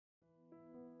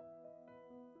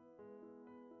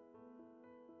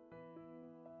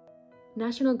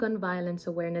National Gun Violence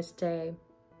Awareness Day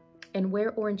and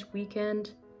Wear Orange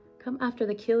Weekend come after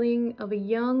the killing of a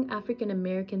young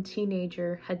African-American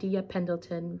teenager, Hadiyah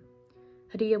Pendleton.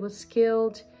 Hadiyah was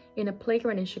killed in a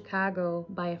playground in Chicago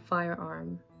by a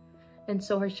firearm. And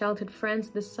so her childhood friends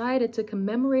decided to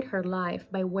commemorate her life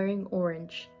by wearing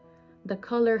orange, the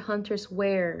color hunters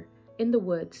wear in the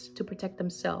woods to protect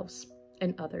themselves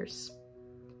and others.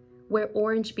 Wear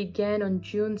Orange began on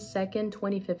June 2nd,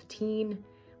 2015,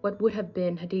 what would have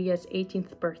been Hadiyah's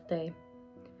 18th birthday.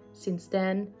 Since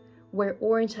then, Wear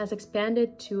Orange has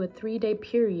expanded to a 3-day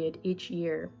period each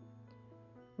year.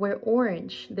 Wear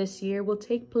Orange this year will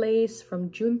take place from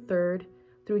June 3rd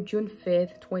through June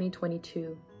 5th,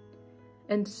 2022.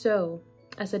 And so,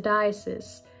 as a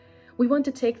diocese, we want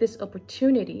to take this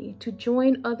opportunity to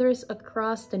join others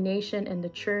across the nation and the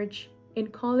church in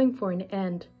calling for an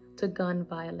end to gun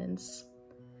violence.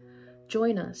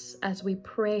 Join us as we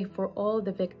pray for all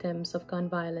the victims of gun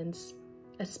violence,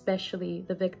 especially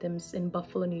the victims in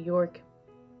Buffalo, New York,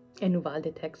 and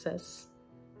Uvalde, Texas.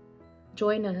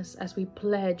 Join us as we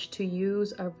pledge to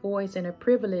use our voice and our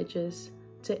privileges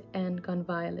to end gun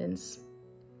violence.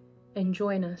 And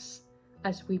join us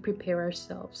as we prepare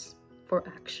ourselves for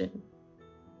action.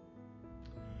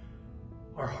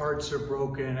 Our hearts are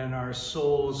broken and our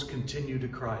souls continue to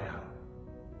cry out.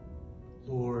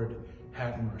 Lord,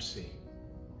 have mercy.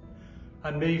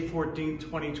 On May 14,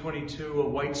 2022, a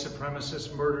white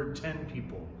supremacist murdered 10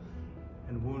 people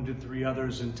and wounded 3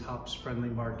 others in Tops Friendly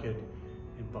Market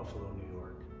in Buffalo, New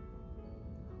York.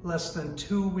 Less than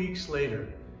 2 weeks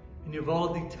later, in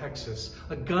Uvalde, Texas,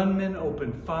 a gunman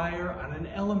opened fire on an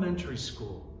elementary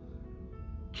school,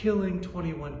 killing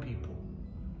 21 people,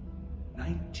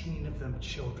 19 of them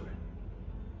children,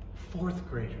 4th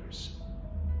graders.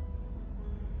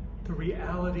 The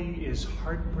reality is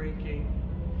heartbreaking,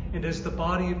 and as the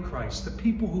body of Christ, the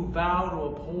people who vow to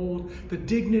uphold the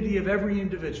dignity of every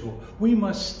individual, we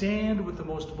must stand with the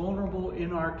most vulnerable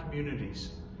in our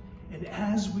communities. And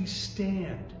as we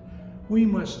stand, we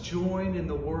must join in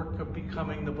the work of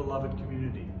becoming the beloved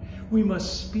community. We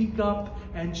must speak up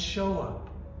and show up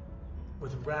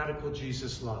with radical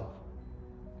Jesus love.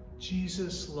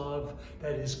 Jesus love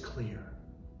that is clear.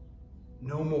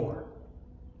 No more.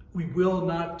 We will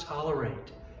not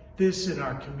tolerate this in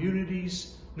our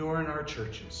communities nor in our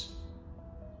churches.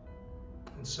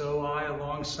 And so I,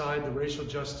 alongside the Racial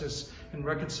Justice and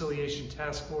Reconciliation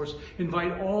Task Force,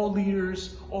 invite all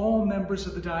leaders, all members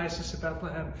of the Diocese of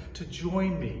Bethlehem to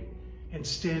join me in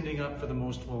standing up for the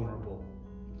most vulnerable,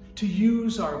 to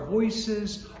use our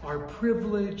voices, our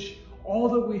privilege, all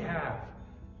that we have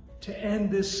to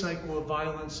end this cycle of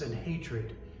violence and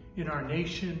hatred in our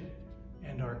nation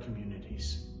and our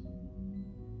communities.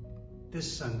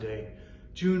 This Sunday,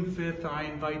 June 5th, I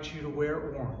invite you to wear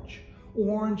orange.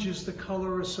 Orange is the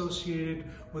color associated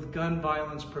with gun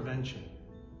violence prevention.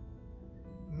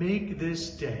 Make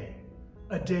this day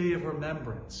a day of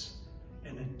remembrance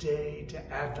and a day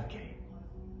to advocate,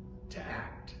 to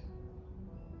act.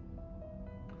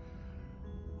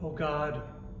 Oh God,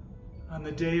 on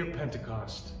the day of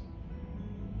Pentecost,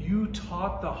 you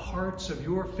taught the hearts of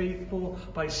your faithful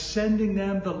by sending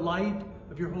them the light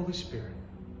of your Holy Spirit.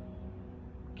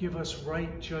 Give us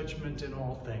right judgment in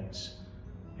all things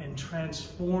and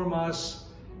transform us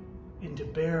into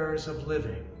bearers of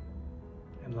living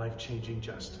and life-changing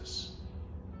justice.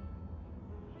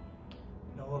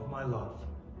 Know of my love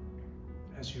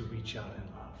as you reach out in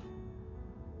love.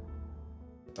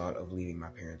 The thought of leaving my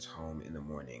parents' home in the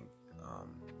morning,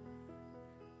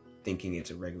 thinking it's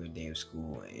a regular day of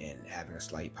school and having a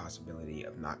slight possibility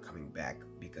of not coming back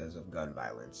because of gun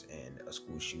violence and a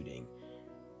school shooting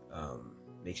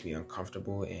makes me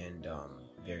uncomfortable and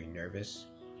very nervous.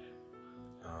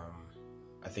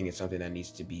 I think it's something that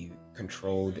needs to be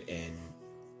controlled and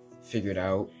figured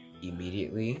out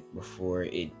immediately before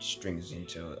it strings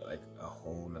into like a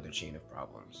whole nother chain of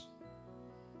problems.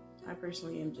 I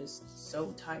personally am just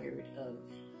so tired of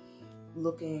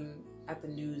looking at the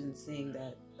news and seeing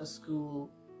that a school,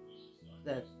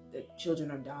 that children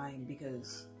are dying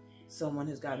because someone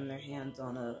has gotten their hands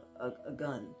on a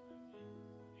gun.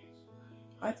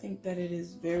 I think that it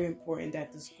is very important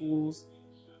that the schools,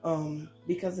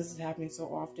 because this is happening so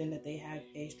often, that they have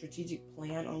a strategic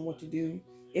plan on what to do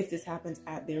if this happens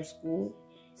at their school,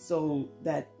 so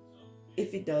that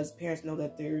if it does, parents know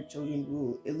that their children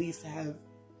will at least have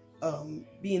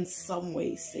be in some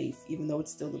way safe, even though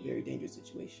it's still a very dangerous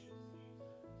situation.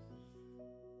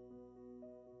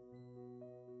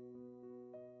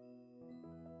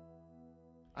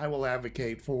 I will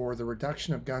advocate for the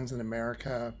reduction of guns in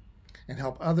America and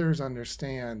help others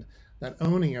understand that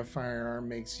owning a firearm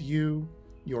makes you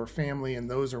your family and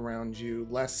those around you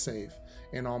less safe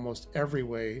in almost every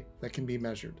way that can be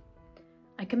measured.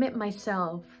 I commit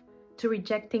myself to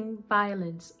rejecting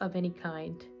violence of any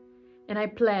kind, and I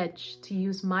pledge to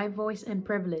use my voice and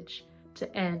privilege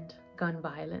to end gun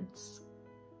violence.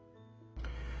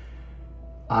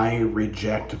 I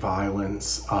reject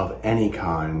violence of any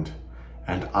kind,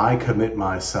 and I commit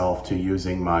myself to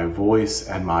using my voice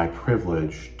and my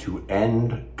privilege to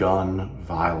end gun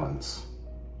violence.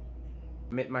 I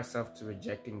commit myself to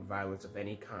rejecting violence of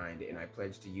any kind, and I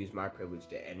pledge to use my privilege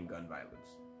to end gun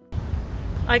violence.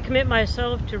 I commit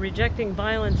myself to rejecting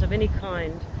violence of any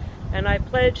kind, and I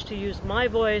pledge to use my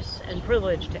voice and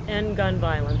privilege to end gun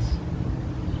violence.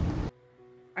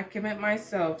 I commit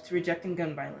myself to rejecting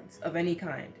gun violence of any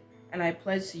kind, and I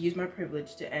pledge to use my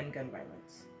privilege to end gun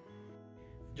violence.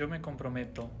 Yo me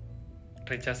comprometo a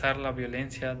rechazar la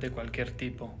violencia de cualquier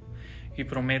tipo y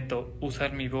prometo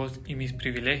usar mi voz y mis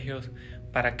privilegios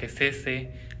para que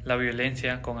cese la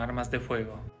violencia con armas de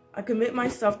fuego. I commit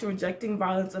myself to rejecting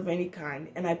violence of any kind,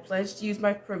 and I pledge to use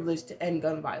my privilege to end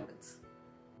gun violence.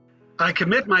 I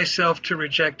commit myself to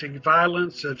rejecting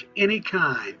violence of any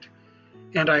kind,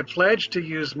 and I pledge to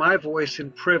use my voice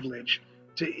and privilege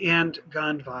to end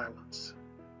gun violence.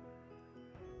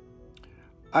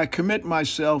 I commit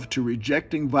myself to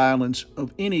rejecting violence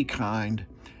of any kind,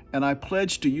 and I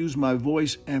pledge to use my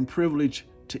voice and privilege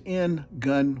to end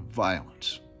gun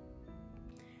violence.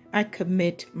 I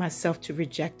commit myself to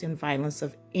rejecting violence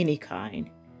of any kind,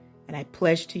 and I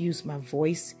pledge to use my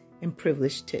voice and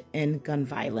privilege to end gun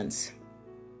violence.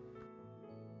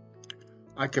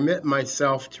 I commit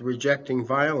myself to rejecting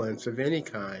violence of any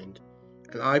kind,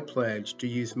 and I pledge to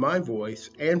use my voice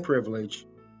and privilege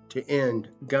to end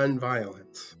gun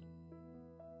violence.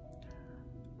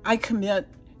 I commit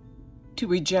to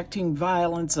rejecting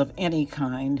violence of any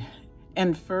kind,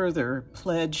 and further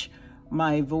pledge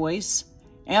my voice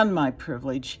and my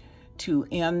privilege to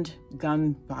end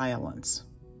gun violence.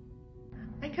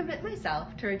 I commit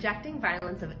myself to rejecting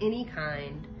violence of any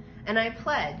kind, and I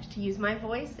pledge to use my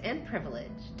voice and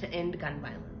privilege to end gun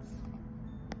violence.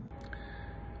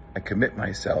 I commit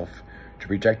myself to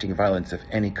rejecting violence of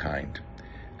any kind,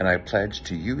 and I pledge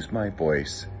to use my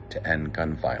voice to end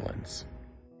gun violence.